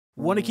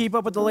Want to keep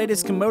up with the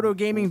latest Camodo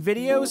gaming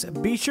videos?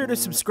 Be sure to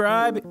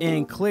subscribe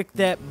and click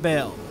that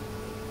bell.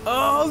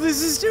 Oh,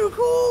 this is too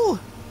cool!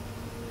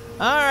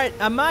 Alright,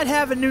 I might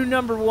have a new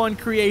 #1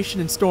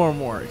 creation in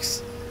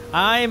Stormworks.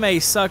 I am a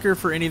sucker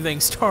for anything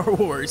Star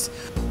Wars.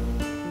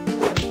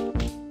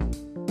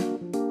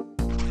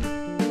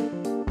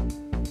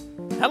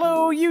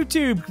 Hello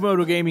YouTube,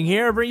 Camodo Gaming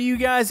here, bringing you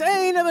guys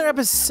another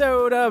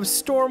episode of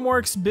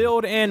Stormworks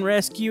Build and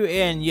Rescue.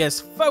 And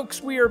yes,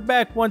 folks, we are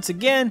back once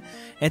again,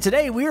 and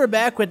today we are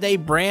back with a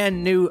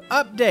brand new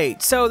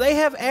update. So they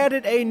have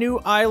added a new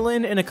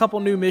island and a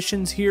couple new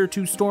missions here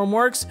to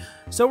Stormworks,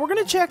 so we're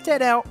going to check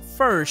that out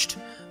first.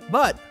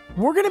 But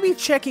we're going to be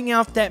checking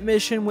out that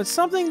mission with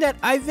something that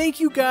I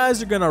think you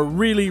guys are going to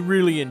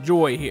really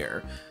enjoy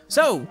here.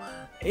 So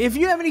if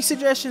you have any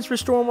suggestions for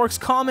Stormworks,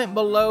 comment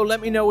below.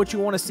 Let me know what you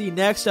want to see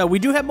next. We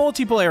do have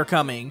multiplayer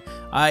coming.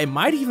 It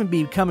might even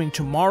be coming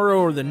tomorrow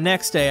or the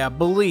next day, I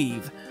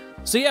believe.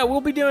 So yeah,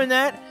 we'll be doing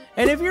that.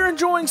 And if you're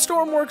enjoying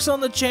Stormworks on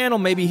the channel,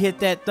 maybe hit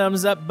that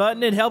thumbs up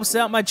button. It helps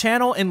out my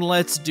channel, and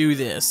let's do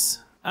this.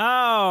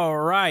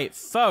 Alright,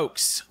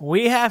 folks.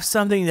 We have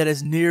something that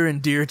is near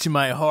and dear to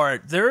my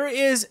heart. There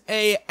is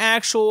a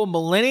actual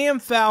Millennium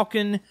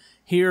Falcon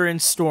here in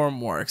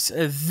Stormworks.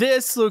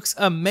 This looks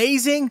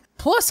amazing.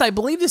 Plus, I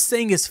believe this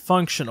thing is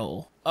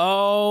functional.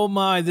 Oh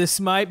my, this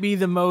might be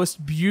the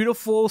most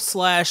beautiful /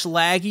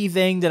 laggy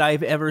thing that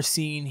I've ever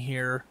seen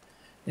here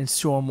in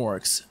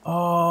Stormworks.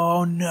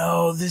 Oh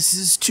no, this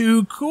is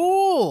too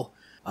cool.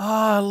 Oh,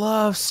 I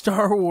love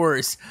Star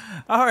Wars.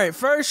 Alright,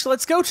 first,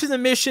 let's go to the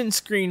mission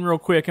screen real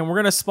quick, and we're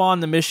going to spawn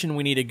the mission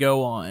we need to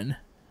go on.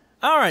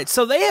 Alright,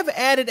 so they have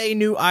added a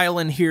new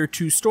island here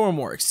to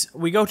Stormworks.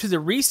 We go to the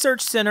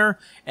research center,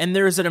 and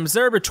there's an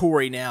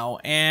observatory now,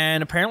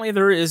 and apparently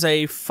there is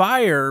a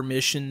fire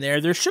mission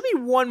there. There should be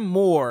one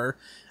more.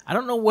 I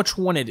don't know which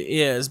one it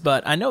is,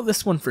 but I know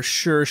this one for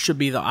sure should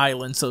be the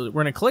island. So we're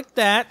going to click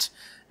that,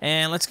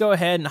 and let's go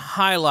ahead and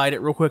highlight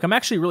it real quick. I'm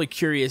actually really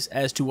curious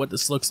as to what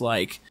this looks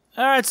like.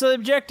 Alright, so the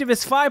objective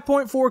is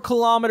 5.4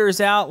 kilometers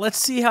out. Let's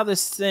see how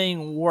this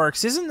thing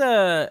works. Isn't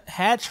the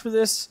hatch for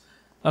this?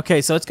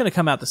 Okay, so it's going to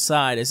come out the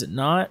side, is it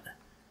not?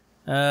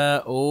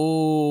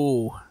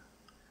 Oh.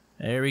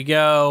 There we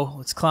go.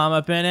 Let's climb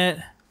up in it.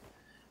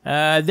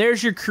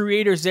 There's your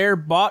creators there,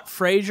 Bot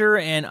Fraser,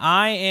 and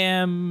I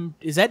am...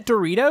 Is that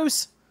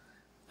Doritos?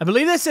 I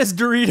believe that says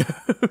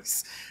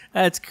Doritos.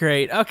 That's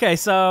great. Okay,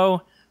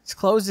 so let's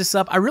close this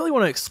up. I really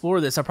want to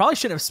explore this. I probably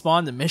shouldn't have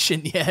spawned the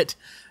mission yet.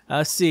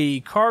 Let's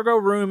see. Cargo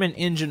room and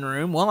engine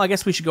room. Well, I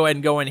guess we should go ahead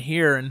and go in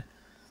here, and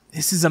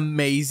this is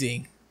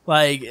amazing.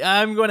 Like,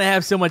 I'm going to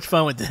have so much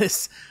fun with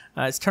this.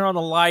 Let's turn on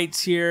the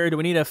lights here. Do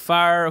we need a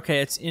fire?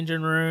 Okay, it's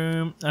engine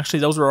room.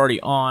 Actually, those are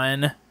already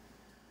on.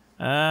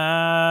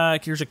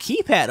 There's a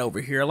keypad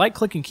over here. I like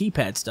clicking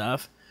keypad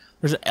stuff.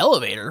 There's an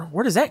elevator.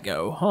 Where does that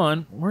go? Hold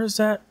on. Where is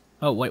that?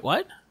 Oh, wait,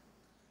 what?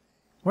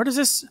 Where does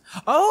this...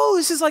 Oh,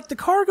 this is like the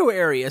cargo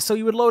area, so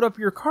you would load up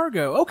your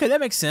cargo. Okay, that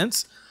makes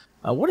sense.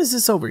 What is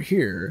this over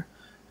here?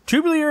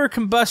 Tubular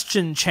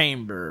combustion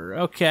chamber.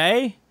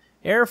 Okay.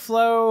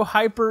 Airflow,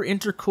 hyper,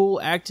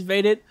 intercool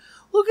activated.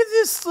 Look at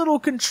this little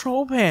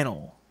control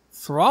panel.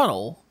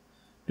 Throttle.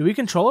 Do we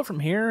control it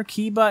from here?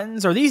 Key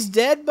buttons. Are these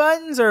dead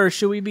buttons, or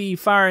should we be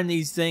firing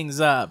these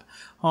things up?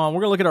 Hold on, we're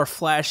going to look at our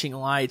flashing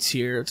lights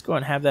here. Let's go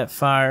ahead and have that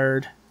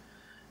fired.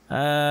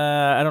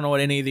 I don't know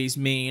what any of these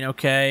mean.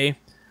 Okay.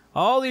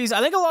 All these,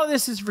 I think a lot of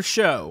this is for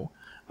show.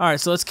 Alright,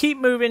 so let's keep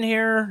moving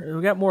here.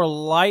 We got more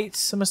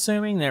lights, I'm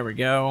assuming. There we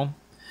go.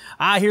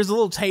 Here's a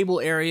little table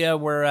area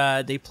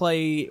where they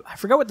play... I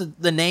forgot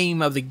what the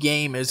name of the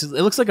game is.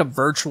 It looks like a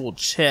virtual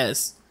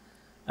chess.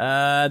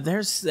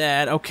 There's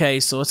that. Okay,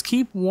 so let's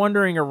keep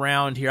wandering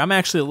around here. I'm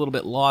actually a little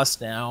bit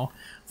lost now.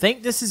 I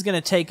think this is going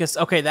to take us...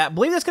 Okay, I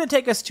believe that's going to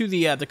take us to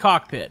the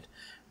cockpit.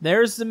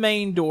 There's the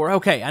main door.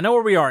 Okay, I know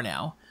where we are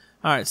now.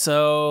 Alright,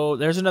 so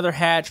there's another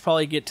hatch.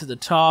 Probably get to the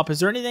top. Is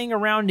there anything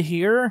around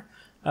here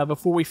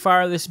before we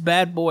fire this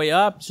bad boy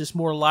up? It's just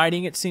more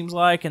lighting, it seems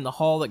like, in the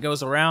hall that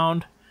goes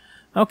around.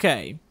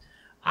 Okay,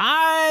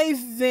 I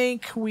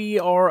think we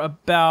are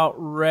about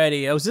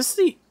ready. Oh, is this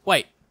the...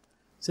 Wait,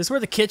 is this where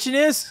the kitchen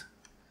is?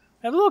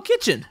 I have a little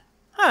kitchen.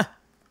 Huh,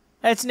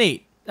 that's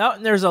neat. Oh,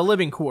 and there's a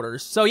living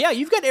quarters. So yeah,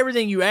 you've got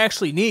everything you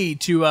actually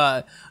need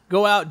to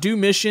go out, do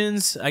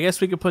missions. I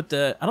guess we could put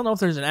the... I don't know if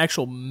there's an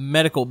actual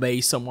medical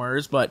base somewhere,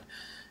 but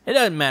it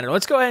doesn't matter.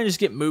 Let's go ahead and just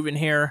get moving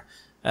here.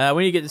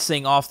 We need to get this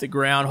thing off the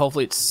ground.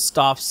 Hopefully it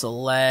stops the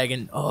lag,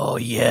 and... Oh,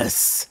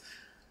 yes!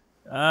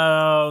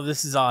 Oh,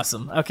 this is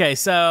awesome. Okay,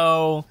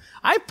 so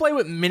I play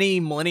with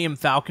many Millennium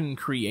Falcon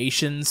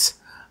creations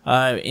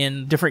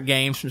in different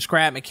games, from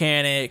Scrap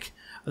Mechanic.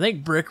 I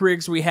think Brick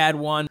Rigs we had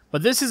one,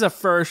 but this is a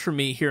first for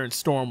me here in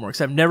Stormworks.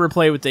 I've never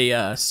played with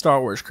a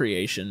Star Wars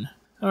creation.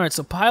 Alright,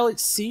 so pilot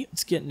seat,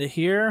 let's get into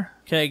here.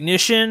 Okay,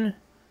 ignition.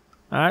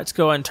 Alright, let's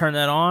go ahead and turn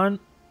that on.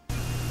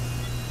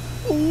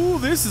 Ooh,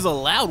 this is a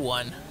loud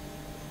one.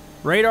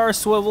 Radar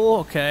swivel,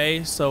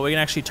 okay, so we can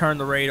actually turn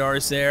the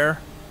radars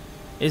there.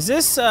 Is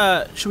this,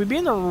 should we be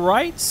in the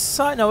right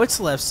side? No, it's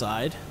left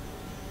side.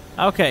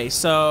 Okay,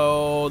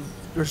 so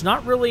there's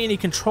not really any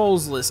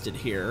controls listed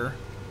here.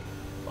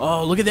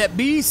 Oh, look at that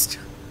beast!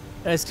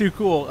 That's too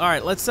cool. All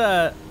right, let's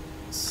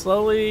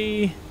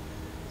slowly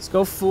let's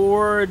go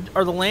forward.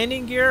 Are the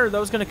landing gear, are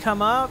those going to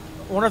come up?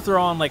 I wonder if they're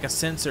on like a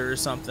sensor or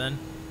something.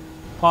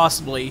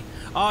 Possibly.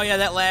 Oh yeah,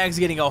 that lag's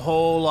getting a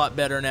whole lot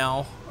better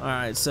now. All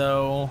right,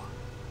 so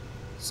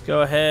let's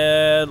go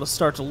ahead. Let's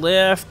start to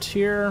lift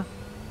here.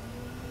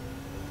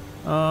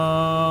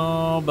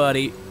 Oh,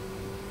 buddy.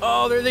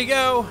 Oh, there they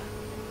go.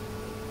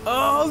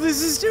 Oh,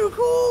 this is too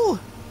cool.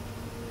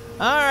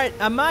 Alright,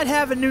 I might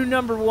have a new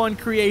 #1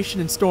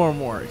 creation in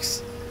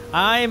Stormworks.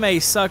 I am a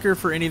sucker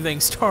for anything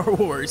Star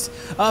Wars.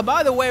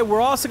 By the way,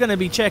 we're also going to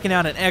be checking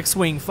out an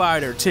X-Wing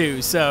fighter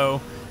too,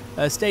 so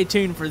stay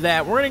tuned for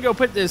that. We're going to go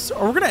put this,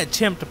 or we're going to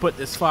attempt to put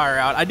this fire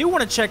out. I do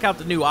want to check out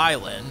the new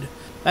island.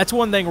 That's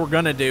one thing we're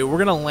going to do.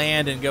 We're going to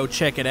land and go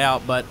check it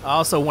out, but I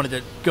also wanted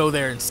to go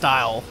there in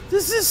style.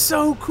 This is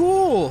so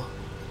cool.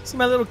 See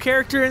my little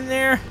character in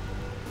there?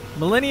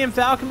 Millennium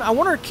Falcon. I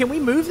wonder, can we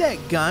move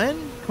that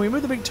gun? Can we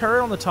move the big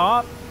turret on the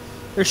top?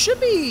 There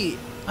should be...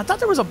 I thought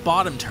there was a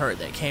bottom turret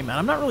that came out.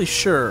 I'm not really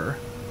sure.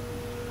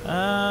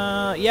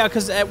 Yeah,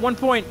 because at one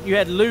point you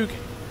had Luke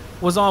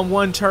was on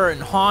one turret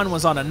and Han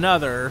was on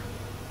another.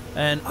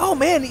 And, oh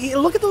man,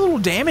 look at the little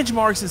damage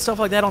marks and stuff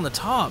like that on the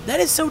top.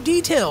 That is so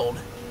detailed.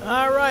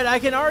 Alright, I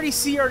can already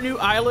see our new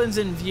islands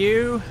in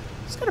view.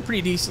 It's got a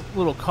pretty decent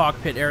little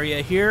cockpit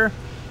area here.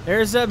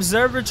 There's the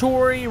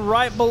observatory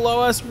right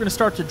below us. We're going to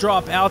start to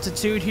drop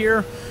altitude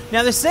here.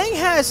 Now, this thing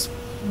has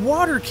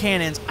water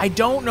cannons. I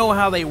don't know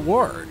how they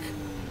work.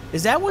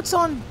 Is that what's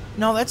on...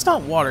 No, that's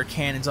not water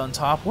cannons on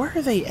top. Where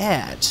are they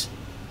at?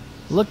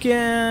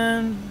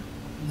 Looking...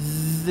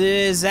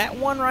 Is that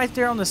one right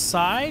there on the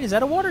side? Is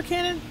that a water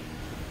cannon?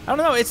 I don't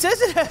know. It says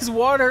it has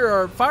water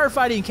or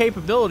firefighting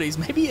capabilities.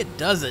 Maybe it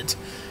doesn't.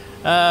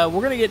 We're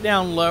going to get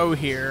down low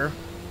here.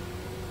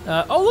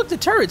 Oh, look, the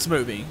turret's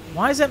moving.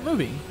 Why is that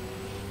moving?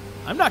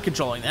 I'm not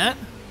controlling that.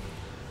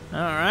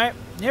 Alright,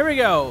 here we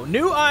go.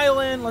 New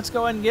island. Let's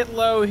go ahead and get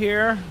low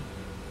here.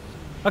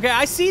 Okay,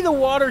 I see the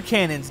water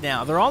cannons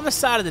now. They're on the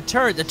side of the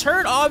turret. The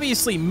turret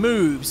obviously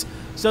moves,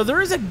 so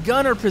there is a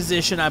gunner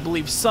position, I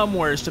believe,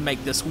 somewhere to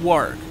make this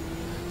work.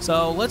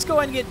 So let's go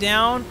ahead and get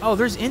down. Oh,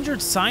 there's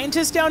injured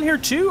scientists down here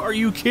too? Are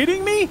you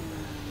kidding me?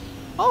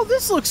 Oh,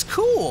 this looks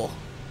cool.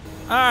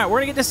 Alright, we're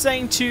going to get this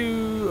thing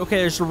to... Okay,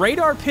 there's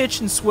radar pitch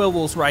and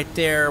swivels right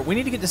there. We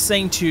need to get this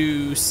thing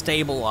to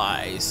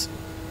stabilize,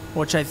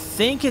 which I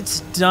think it's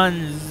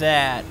done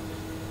that.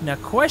 Now,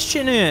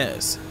 question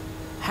is,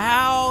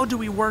 how do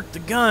we work the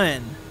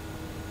gun?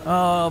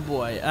 Oh,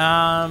 boy.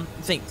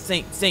 Think.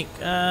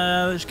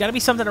 There's got to be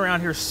something around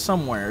here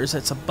somewhere.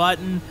 It's a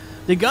button.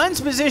 The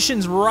gun's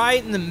position's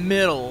right in the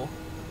middle.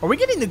 Are we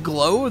getting the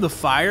glow of the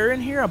fire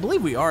in here? I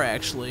believe we are,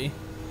 actually.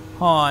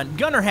 Hold on.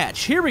 Gunner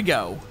hatch. Here we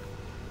go.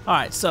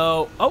 Alright,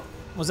 so... Oh,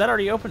 was that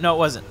already open? No, it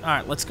wasn't.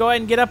 Alright, let's go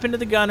ahead and get up into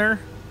the gunner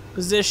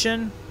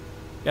position.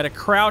 Got to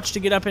crouch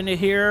to get up into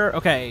here.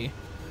 Okay.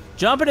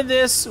 Jump into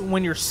this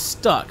when you're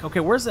stuck.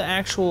 Okay, where's the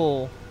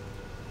actual...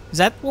 Is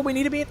that what we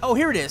need to be in? Oh,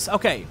 here it is.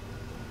 Okay.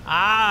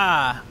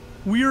 Ah,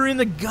 we're in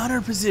the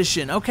gunner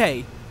position.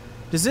 Okay.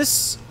 Does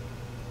this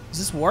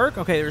work?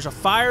 Okay, there's a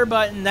fire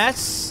button.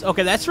 That's...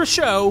 Okay, that's for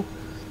show.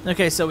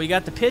 Okay, so we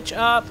got the pitch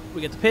up.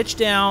 We got the pitch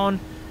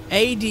down.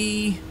 AD...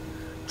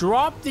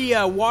 Drop the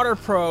water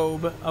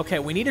probe. Okay,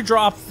 we need to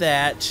drop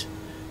that.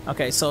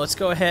 Okay, so let's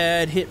go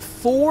ahead. Hit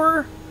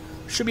 4.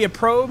 Should be a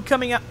probe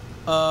coming up.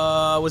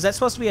 Was that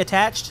supposed to be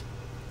attached?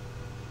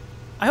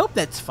 I hope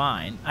that's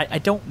fine. I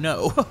don't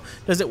know.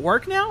 Does it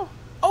work now?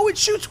 Oh, it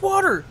shoots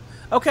water.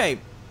 Okay,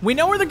 we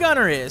know where the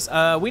gunner is.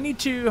 We need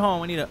to... Hold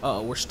on, we need to...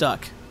 Oh, we're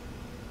stuck.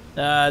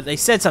 They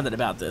said something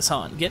about this.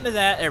 Hold on. Get into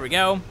that. There we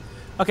go.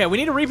 Okay, we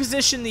need to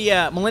reposition the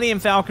Millennium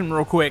Falcon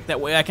real quick.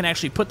 That way I can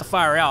actually put the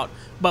fire out.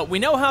 But we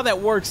know how that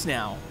works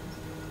now.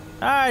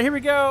 Alright, here we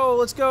go.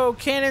 Let's go.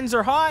 Cannons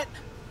are hot.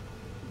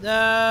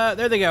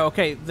 There they go.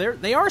 Okay,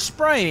 they are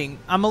spraying.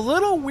 I'm a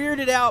little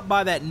weirded out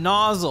by that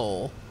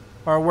nozzle.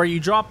 Or where you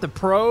drop the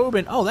probe.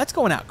 And oh, that's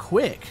going out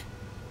quick.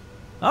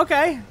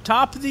 Okay,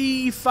 top of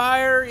the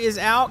fire is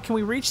out. Can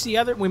we reach the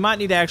other? We might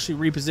need to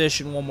actually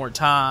reposition one more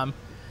time.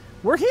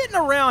 We're hitting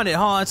around it,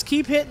 huh? Let's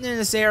keep hitting in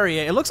this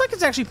area. It looks like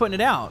it's actually putting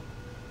it out.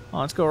 Oh,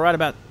 let's go right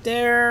about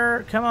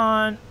there. Come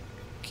on.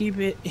 Keep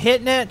it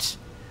hitting it.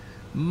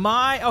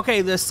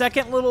 Okay, the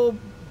second little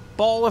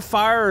ball of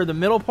fire, or the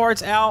middle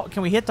part's out.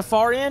 Can we hit the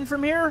far end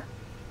from here?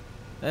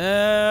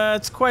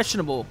 It's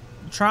questionable.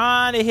 I'm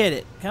trying to hit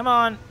it. Come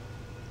on.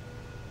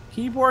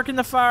 Keep working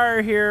the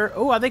fire here.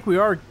 Oh, I think we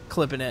are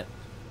clipping it.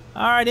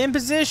 Alright, in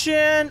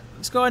position.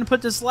 Let's go ahead and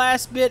put this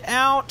last bit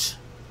out.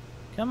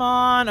 Come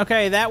on.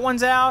 Okay, that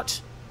one's out.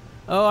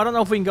 Oh, I don't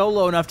know if we can go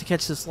low enough to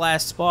catch this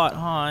last spot.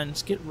 Hold on.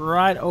 Let's get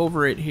right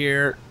over it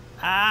here.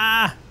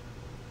 Ah!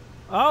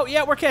 Oh,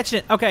 yeah, we're catching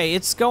it. Okay,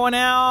 it's going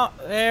out.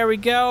 There we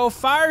go.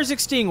 Fire's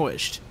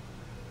extinguished.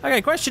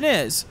 Okay, question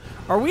is,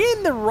 are we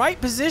in the right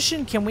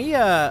position? Can we,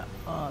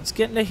 let's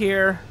get into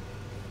here.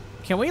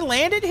 Can we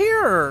land it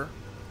here? Or...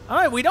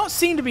 Alright, we don't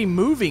seem to be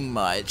moving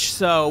much,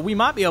 so we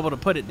might be able to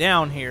put it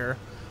down here.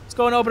 Let's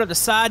go and open up the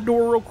side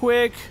door real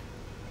quick.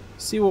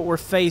 See what we're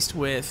faced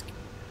with.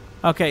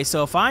 Okay,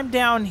 so if I'm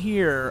down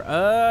here,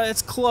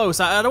 it's close.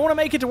 I don't want to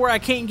make it to where I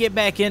can't get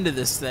back into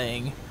this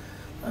thing.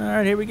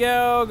 Alright, here we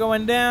go.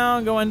 Going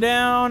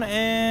down,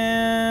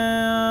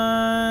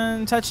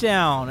 and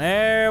touchdown.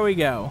 There we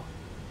go.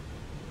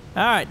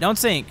 Alright, don't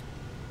sink.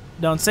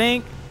 Don't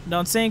sink.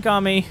 Don't sink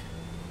on me.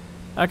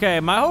 Okay,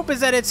 my hope is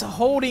that it's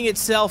holding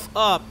itself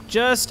up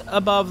just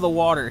above the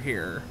water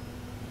here.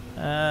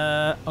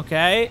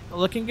 Okay,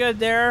 looking good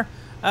there.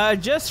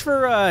 Just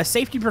for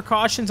safety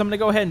precautions, I'm going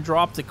to go ahead and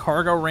drop the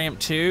cargo ramp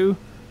too,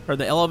 or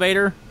the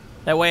elevator.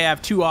 That way I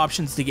have two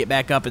options to get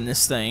back up in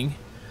this thing.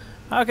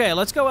 Okay,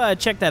 let's go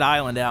check that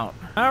island out.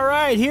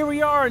 Alright, here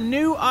we are,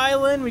 new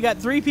island. We got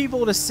 3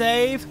 people to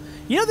save.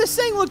 You know, this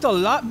thing looked a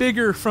lot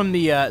bigger from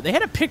the, they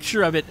had a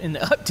picture of it in the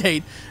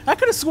update. I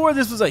could have swore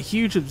this was a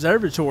huge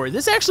observatory.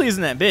 This actually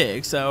isn't that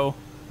big, so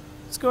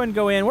let's go ahead and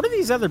go in. What are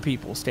these other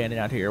people standing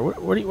out here?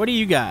 What are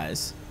you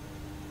guys?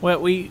 Well,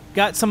 we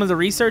got some of the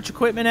research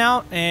equipment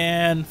out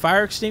and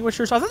fire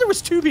extinguishers. I thought there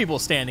was 2 people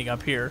standing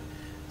up here.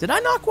 Did I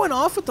knock one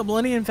off with the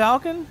Millennium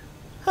Falcon?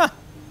 Huh.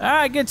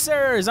 Alright, good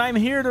sirs, I'm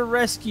here to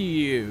rescue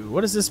you.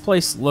 What does this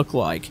place look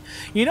like?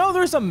 You know,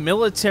 there's a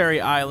military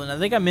island. I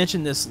think I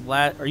mentioned this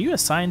Are you a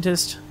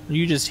scientist? Or are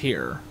you just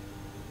here?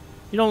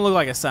 You don't look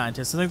like a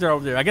scientist. I think they're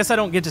over there. I guess I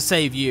don't get to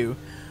save you.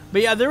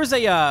 But yeah, there's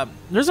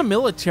a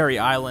military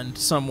island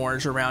somewhere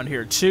around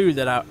here too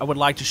that I would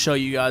like to show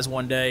you guys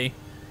one day.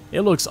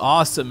 It looks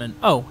awesome, and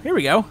oh, here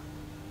we go.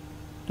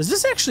 Does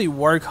this actually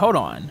work? Hold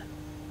on.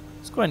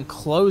 Let's go ahead and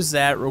close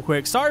that real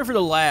quick. Sorry for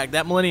the lag.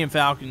 That Millennium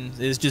Falcon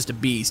is just a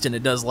beast, and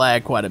it does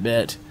lag quite a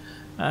bit.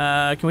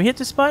 Can we hit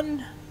this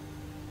button?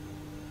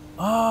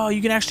 Oh,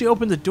 you can actually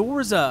open the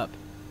doors up.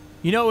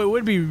 You know, it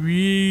would be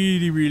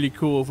really, really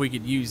cool if we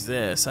could use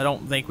this. I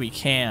don't think we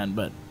can,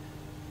 but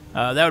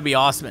that would be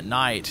awesome at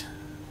night.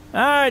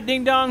 Alright,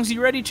 ding-dongs,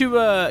 you ready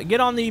to get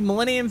on the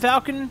Millennium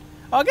Falcon?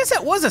 Oh, I guess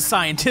that was a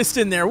scientist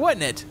in there,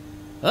 wasn't it?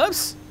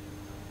 Oops.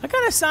 What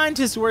kind of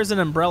scientist wears an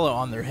umbrella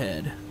on their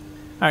head?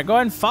 Alright, go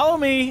ahead and follow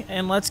me,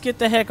 and let's get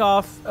the heck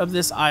off of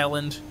this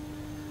island.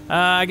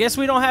 I guess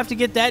we don't have to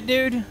get that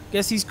dude.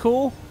 Guess he's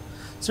cool.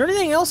 Is there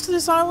anything else to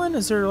this island?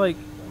 Is there, like...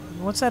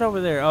 What's that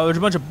over there? Oh, there's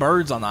a bunch of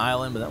birds on the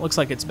island, but that looks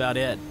like it's about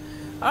it.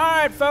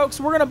 Alright, folks,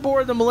 we're going to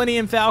board the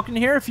Millennium Falcon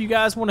here. If you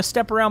guys want to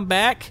step around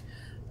back,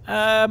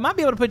 might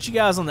be able to put you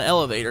guys on the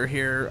elevator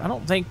here. I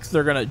don't think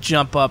they're going to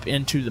jump up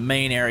into the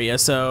main area,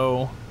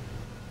 so...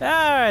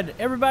 Alright,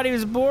 everybody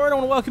who's aboard, I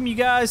want to welcome you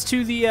guys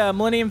to the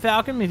Millennium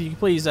Falcon. If you could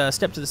please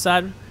step to the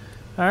side.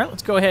 Alright,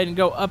 let's go ahead and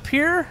go up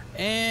here,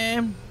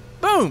 and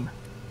boom!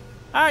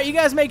 Alright, you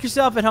guys make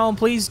yourself at home.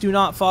 Please do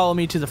not follow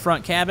me to the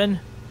front cabin.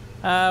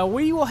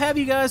 We will have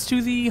you guys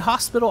to the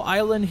hospital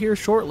island here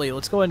shortly.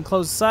 Let's go ahead and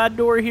close the side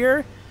door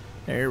here.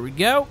 There we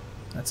go.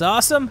 That's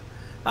awesome.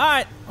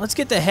 Alright, let's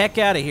get the heck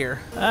out of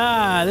here.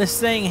 This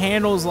thing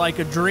handles like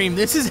a dream.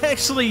 This is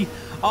actually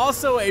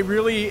also a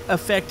really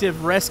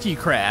effective rescue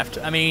craft.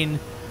 I mean,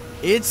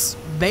 it's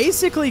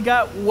basically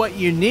got what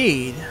you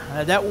need.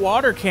 That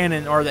water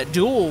cannon, or that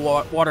dual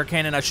water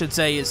cannon, I should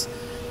say, is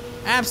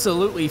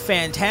absolutely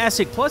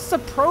fantastic. Plus, the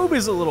probe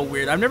is a little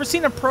weird. I've never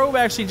seen a probe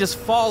actually just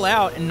fall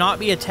out and not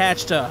be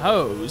attached to a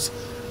hose,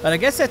 but I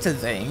guess that's a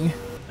thing.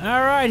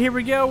 Alright, here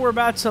we go. We're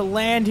about to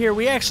land here.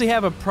 We actually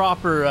have a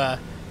proper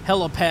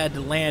helipad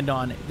to land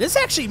on. This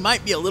actually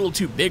might be a little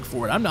too big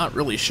for it. I'm not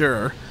really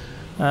sure.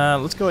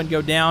 Let's go ahead and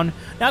go down.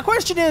 Now, the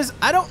question is,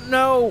 I don't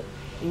know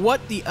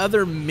what the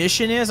other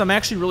mission is. I'm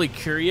actually really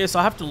curious.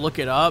 I'll have to look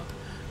it up.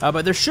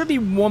 But there should be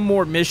one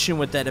more mission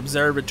with that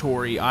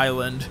observatory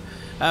island.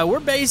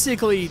 We're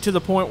basically to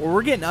the point where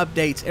we're getting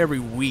updates every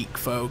week,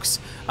 folks.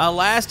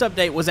 Last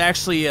update was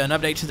actually an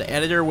update to the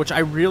editor, which I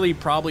really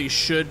probably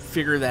should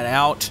figure that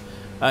out.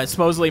 It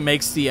supposedly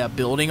makes the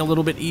building a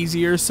little bit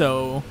easier,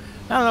 so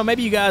I don't know,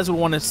 maybe you guys would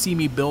want to see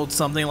me build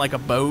something like a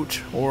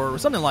boat or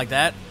something like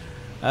that.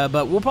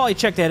 But we'll probably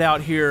check that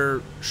out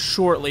here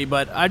shortly,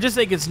 but I just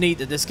think it's neat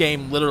that this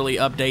game literally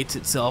updates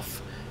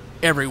itself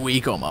every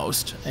week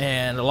almost,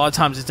 and a lot of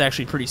times it's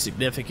actually pretty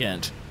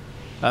significant.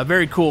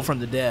 Very cool from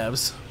the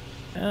devs.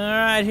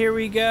 Alright, here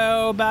we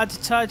go, about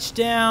to touch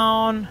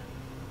down.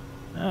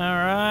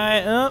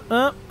 Alright,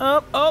 up.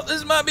 Oh,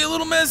 this might be a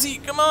little messy.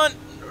 Come on,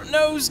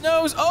 nose.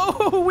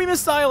 Oh, we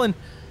missed the island.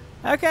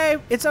 Okay,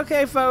 it's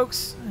okay,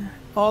 folks.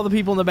 All the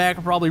people in the back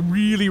are probably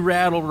really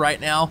rattled right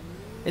now.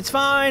 It's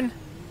fine.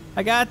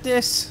 I got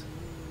this.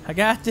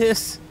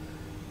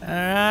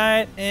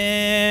 Alright,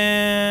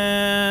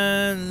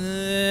 and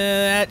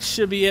that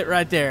should be it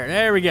right there.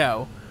 There we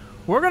go.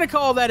 We're going to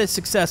call that a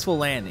successful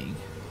landing.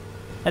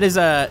 That is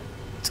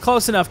it's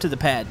close enough to the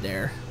pad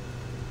there.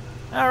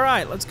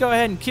 Alright, let's go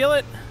ahead and kill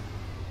it.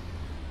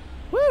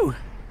 Woo!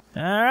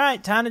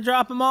 Alright, time to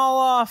drop them all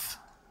off.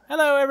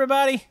 Hello,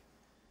 everybody.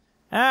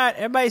 Alright,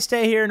 everybody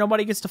stay here.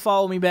 Nobody gets to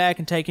follow me back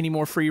and take any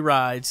more free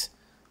rides.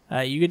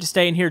 You get to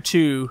stay in here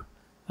too,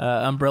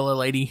 Umbrella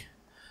Lady.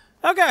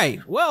 Okay,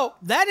 well,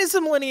 that is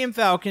the Millennium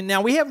Falcon.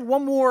 Now, we have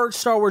one more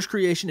Star Wars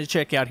creation to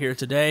check out here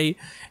today,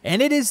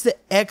 and it is the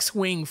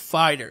X-Wing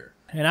Fighter.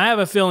 And I have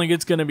a feeling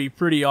it's going to be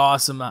pretty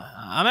awesome.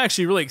 I'm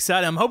actually really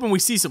excited. I'm hoping we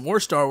see some more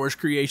Star Wars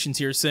creations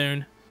here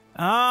soon.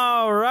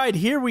 All right,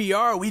 here we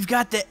are. We've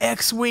got the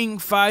X-Wing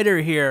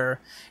Fighter here.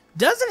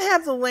 Doesn't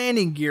have the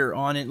landing gear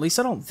on it. At least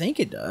I don't think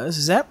it does.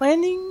 Is that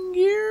landing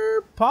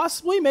gear?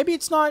 Possibly. Maybe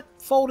it's not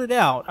folded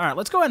out. All right,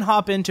 let's go ahead and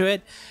hop into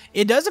it.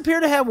 It does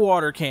appear to have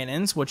water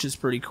cannons, which is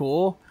pretty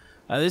cool.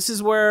 This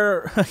is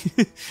where...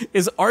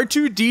 is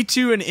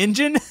R2-D2 an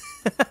engine?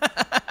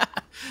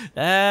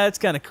 That's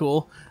kind of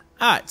cool.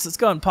 All right, so let's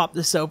go ahead and pop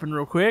this open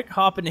real quick.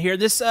 Hop into here.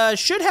 This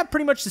should have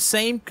pretty much the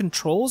same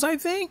controls, I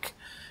think.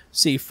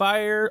 See,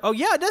 fire. Oh,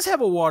 yeah, it does have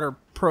a water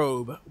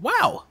probe.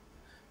 Wow.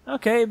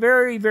 Okay,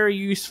 very, very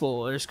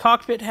useful. There's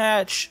cockpit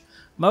hatch,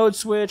 mode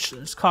switch.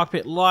 There's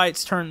cockpit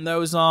lights. Turn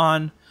those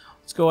on.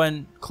 Let's go ahead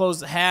and close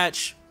the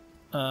hatch.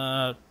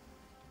 Hatch.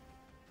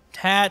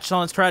 So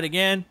let's try it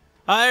again.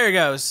 Oh, there it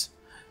goes.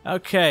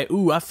 Okay.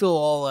 Ooh, I feel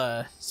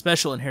all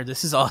special in here.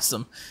 This is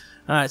awesome.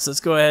 All right, so let's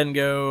go ahead and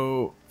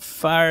go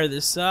fire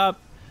this up.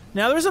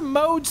 Now, there's a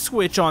mode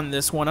switch on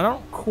this one. I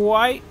don't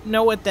quite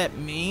know what that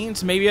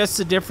means. Maybe that's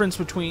the difference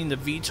between the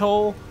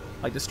VTOL,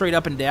 like the straight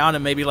up and down,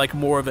 and maybe like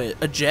more of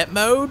a jet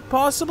mode,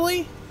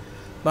 possibly.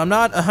 But I'm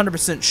not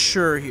 100%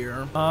 sure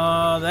here.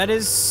 That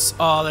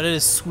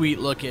is sweet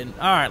looking.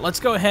 All right, let's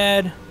go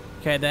ahead.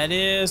 Okay, that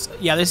is,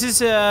 yeah, this is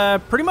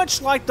pretty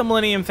much like the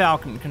Millennium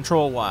Falcon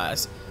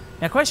control-wise.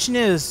 Now, question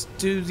is,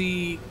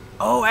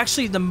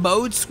 actually, the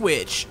mode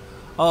switch.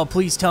 Oh,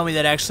 please tell me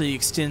that actually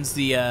extends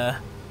the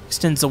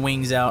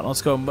wings out.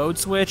 Let's go mode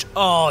switch.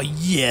 Oh,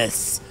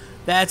 yes.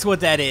 That's what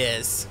that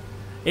is.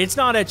 It's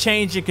not a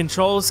change in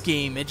control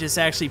scheme. It just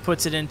actually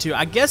puts it into...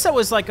 I guess that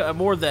was like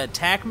more the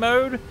attack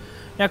mode.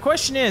 Now,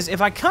 question is,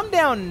 if I come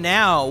down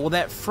now, will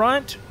that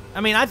front... I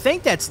mean, I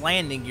think that's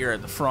landing gear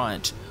at the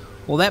front.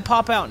 Will that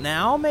pop out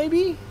now,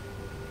 maybe?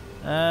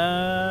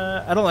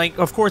 I don't think...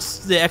 Of course,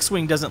 the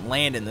X-Wing doesn't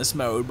land in this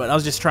mode, but I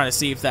was just trying to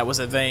see if that was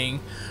a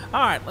thing.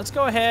 All right, let's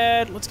go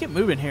ahead. Let's get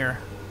moving here.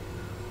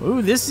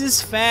 Ooh, this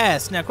is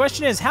fast. Now,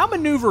 question is, how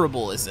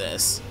maneuverable is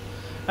this?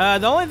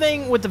 The only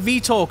thing with the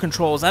VTOL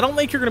controls, I don't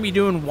think you're going to be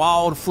doing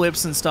wild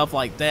flips and stuff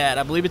like that.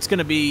 I believe it's going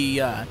to be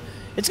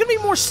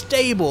more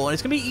stable, and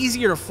it's going to be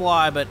easier to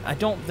fly, but I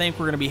don't think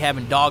we're going to be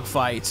having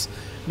dogfights.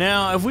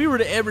 Now, if we were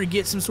to ever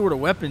get some sort of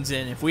weapons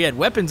in, if we had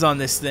weapons on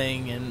this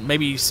thing, and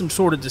maybe some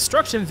sort of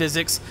destruction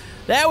physics,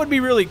 that would be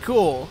really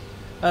cool.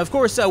 Of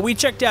course, we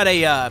checked out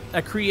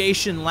a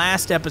creation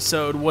last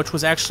episode, which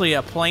was actually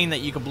a plane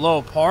that you could blow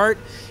apart.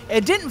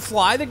 It didn't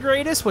fly the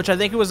greatest, which I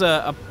think it was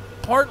a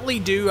partly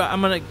due,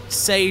 I'm going to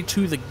say,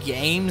 to the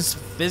game's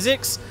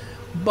physics,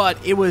 but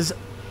it was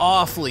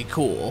awfully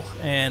cool,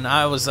 and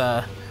I was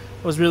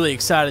really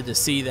excited to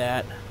see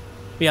that.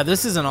 But yeah,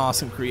 this is an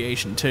awesome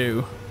creation,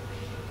 too.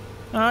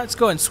 Alright, let's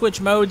go ahead and switch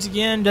modes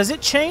again. Does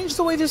it change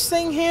the way this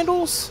thing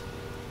handles?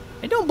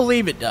 I don't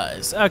believe it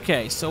does.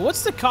 Okay, so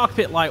what's the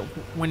cockpit like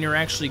when you're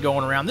actually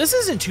going around? This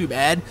isn't too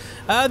bad.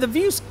 The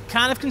view's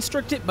kind of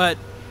constricted, but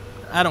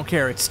I don't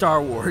care. It's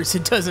Star Wars.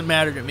 It doesn't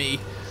matter to me.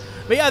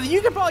 But yeah,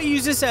 you could probably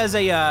use this as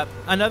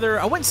another,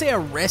 I wouldn't say a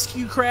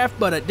rescue craft,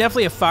 but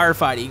definitely a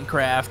firefighting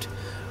craft.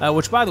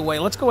 Which, by the way,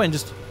 let's go ahead and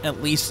just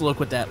at least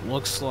look what that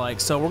looks like.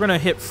 So we're going to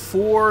hit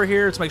 4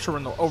 here to make sure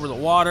we're over the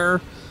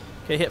water.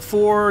 Okay, hit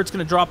 4. It's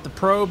going to drop the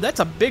probe. That's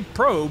a big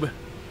probe.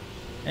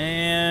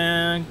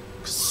 And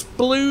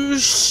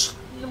sploosh.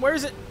 Where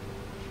is it?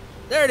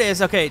 There it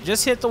is. Okay,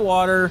 just hit the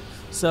water.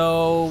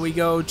 So we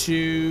go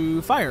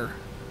to fire.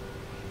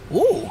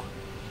 Ooh.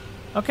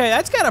 Okay,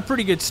 that's got a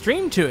pretty good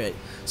stream to it.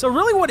 So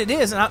really what it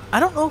is, and I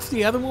don't know if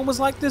the other one was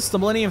like this, the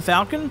Millennium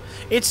Falcon,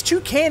 it's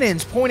 2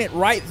 cannons pointed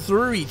right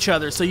through each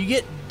other, so you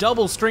get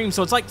double stream,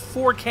 so it's like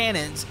 4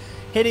 cannons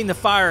hitting the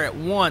fire at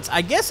once.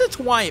 I guess that's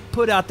why it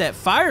put out that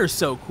fire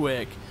so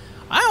quick.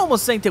 I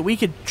almost think that we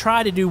could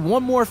try to do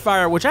one more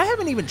fire, which I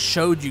haven't even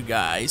showed you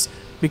guys,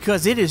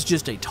 because it is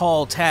just a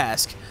tall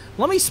task.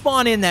 Let me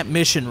spawn in that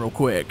mission real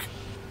quick.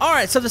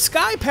 Alright, so the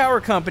Sky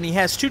Power Company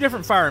has 2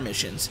 different fire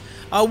missions.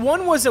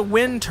 One was a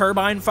wind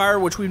turbine fire,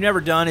 which we've never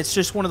done. It's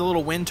just one of the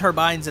little wind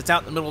turbines that's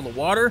out in the middle of the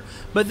water.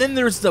 But then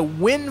there's the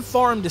Wind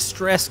Farm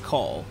Distress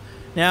Call.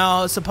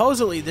 Now,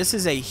 supposedly, this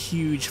is a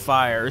huge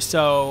fire.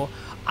 So,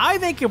 I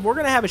think if we're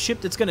going to have a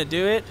ship that's going to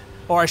do it,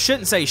 or I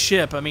shouldn't say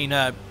ship, I mean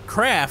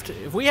craft,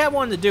 if we have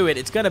one to do it,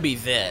 it's going to be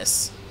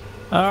this.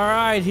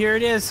 Alright, here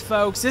it is,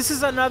 folks. This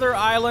is another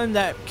island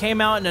that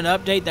came out in an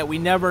update that we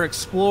never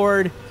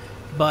explored.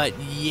 But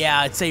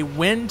yeah, it's a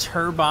wind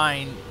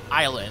turbine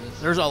island.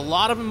 There's a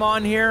lot of them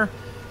on here,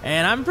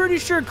 and I'm pretty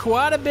sure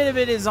quite a bit of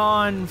it is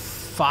on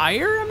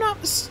fire, I'm not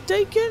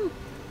mistaken.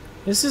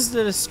 This is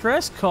the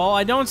distress call.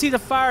 I don't see the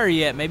fire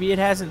yet. Maybe it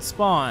hasn't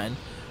spawned.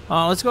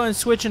 Let's go ahead and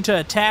switch into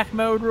attack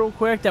mode real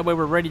quick. That way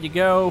we're ready to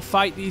go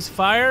fight these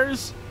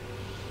fires.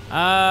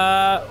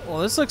 Well,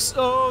 this looks...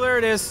 Oh, there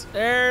it is.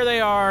 There they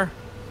are.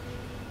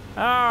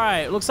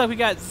 Alright, looks like we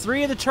got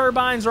 3 of the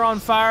turbines are on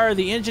fire.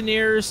 The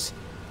engineers...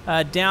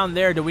 down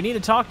there. Do we need to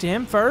talk to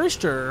him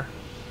first, or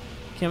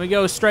Can we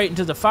go straight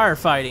into the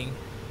firefighting?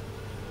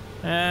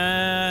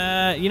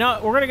 You know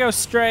what? We're gonna go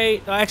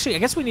straight. Actually, I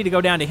guess we need to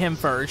go down to him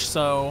first.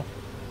 So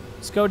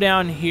let's go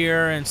down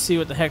here and see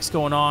what the heck's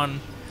going on.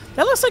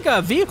 That looks like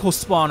a vehicle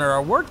spawner,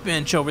 a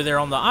workbench over there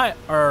on the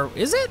or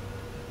is it?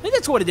 I think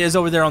that's what it is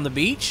over there on the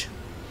beach.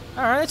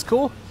 All right, that's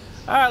cool.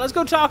 All right, let's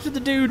go talk to the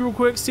dude real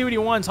quick, see what he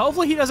wants.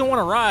 Hopefully he doesn't want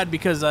to ride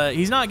because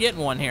he's not getting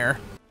one here.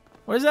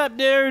 What is up,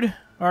 dude?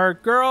 Or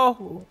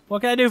girl?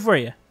 What can I do for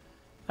you?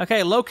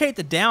 Okay, locate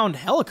the downed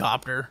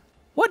helicopter.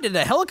 What, did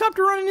a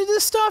helicopter run into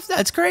this stuff?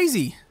 That's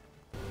crazy.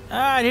 All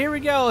right, here we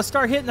go. Let's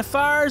start hitting the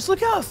fires. Look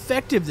how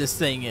effective this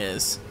thing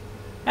is.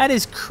 That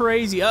is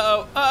crazy.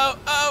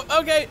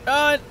 Okay.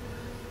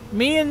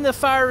 Me and the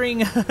firing,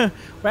 we're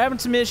having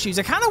some issues.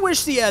 I kind of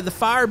wish the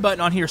fire button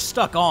on here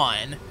stuck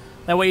on.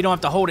 That way you don't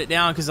have to hold it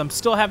down because I'm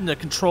still having to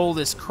control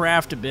this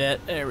craft a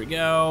bit. There we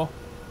go.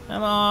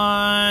 Come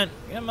on.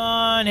 Come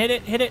on. Hit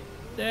it. Hit it.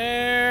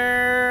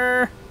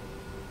 There.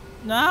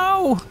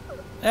 No.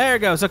 There it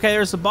goes. Okay,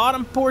 there's the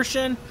bottom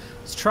portion.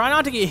 Let's try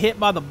not to get hit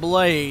by the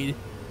blade.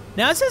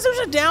 Now it says there's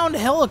a downed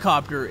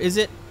helicopter. Is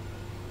it?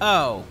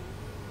 Oh.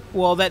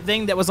 Well, that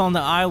thing that was on the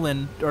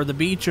island or the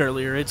beach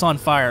earlier, it's on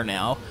fire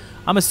now.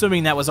 I'm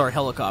assuming that was our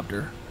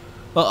helicopter.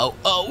 Uh-oh.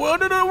 Oh, well,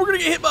 no, we're going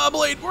to get hit by a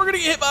blade. We're going to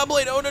get hit by a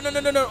blade. Oh,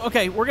 no.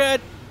 Okay, we're good.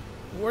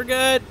 We're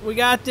good. We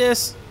got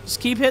this. Just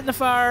keep hitting the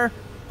fire.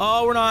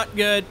 Oh, we're not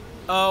good.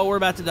 Oh, we're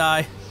about to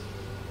die.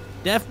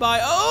 Death by...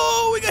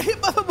 Oh, we got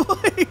hit by the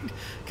blade.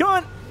 Come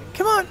on.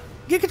 Come on.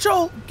 Get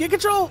control. Get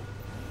control.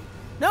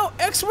 No,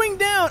 X-wing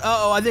down.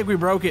 Uh-oh, I think we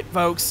broke it,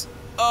 folks.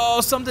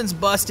 Oh, something's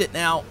busted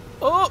now.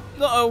 Oh,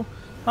 uh-oh.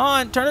 Hold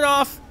on. Turn it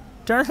off.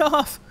 Turn it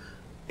off.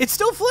 It's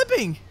still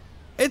flipping.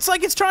 It's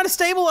like it's trying to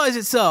stabilize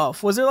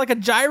itself. Was there like a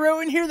gyro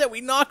in here that we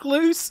knocked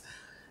loose?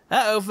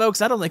 Uh-oh,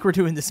 folks. I don't think we're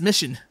doing this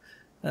mission.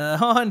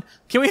 Hold on.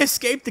 Can we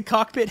escape the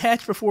cockpit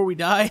hatch before we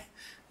die?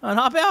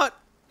 Hop out.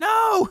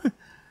 No.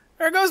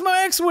 There goes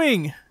my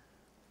X-wing.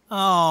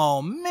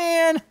 Oh,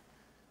 man.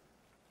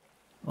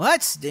 Well,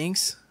 that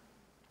stinks.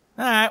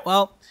 All right,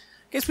 well,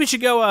 guess we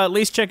should go at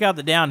least check out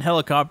the downed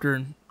helicopter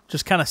and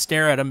just kind of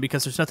stare at him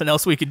because there's nothing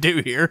else we could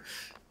do here.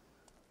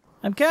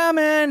 I'm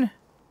coming.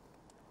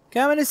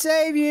 Coming to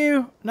save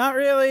you. Not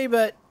really,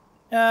 but...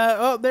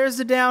 oh, there's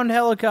the downed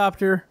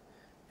helicopter.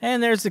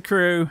 And there's the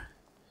crew.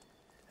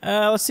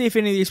 Let's see if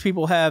any of these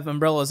people have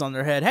umbrellas on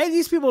their head. Hey,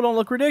 these people don't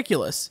look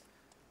ridiculous.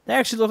 They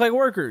actually look like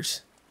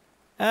workers.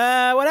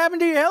 What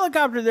happened to your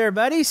helicopter there,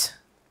 buddies?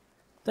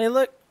 They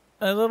look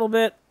a little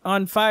bit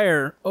on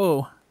fire.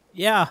 Oh,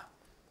 yeah.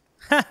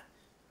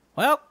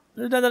 Well,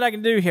 there's nothing I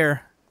can do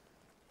here.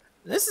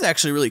 This is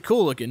actually really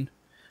cool looking.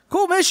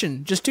 Cool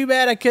mission. Just too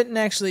bad I couldn't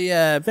actually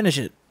finish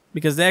it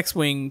because the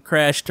X-wing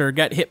crashed or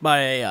got hit by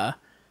a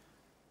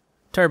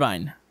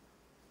turbine.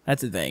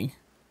 That's the thing.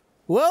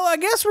 Well, I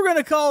guess we're going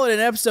to call it an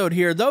episode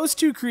here. Those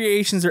two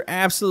creations are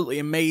absolutely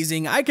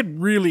amazing. I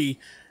could really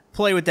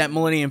play with that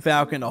Millennium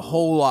Falcon a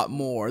whole lot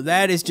more.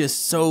 That is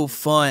just so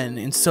fun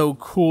and so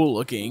cool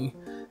looking.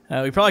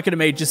 We probably could have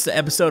made just the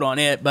episode on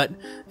it, but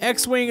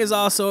X-Wing is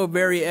also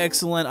very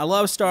excellent. I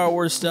love Star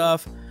Wars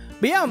stuff.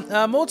 But yeah,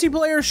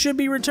 multiplayer should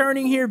be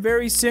returning here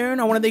very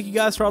soon. I want to thank you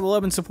guys for all the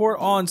love and support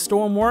on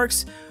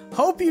Stormworks.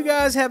 Hope you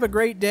guys have a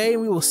great day,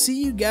 and we will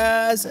see you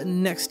guys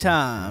next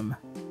time.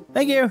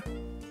 Thank you.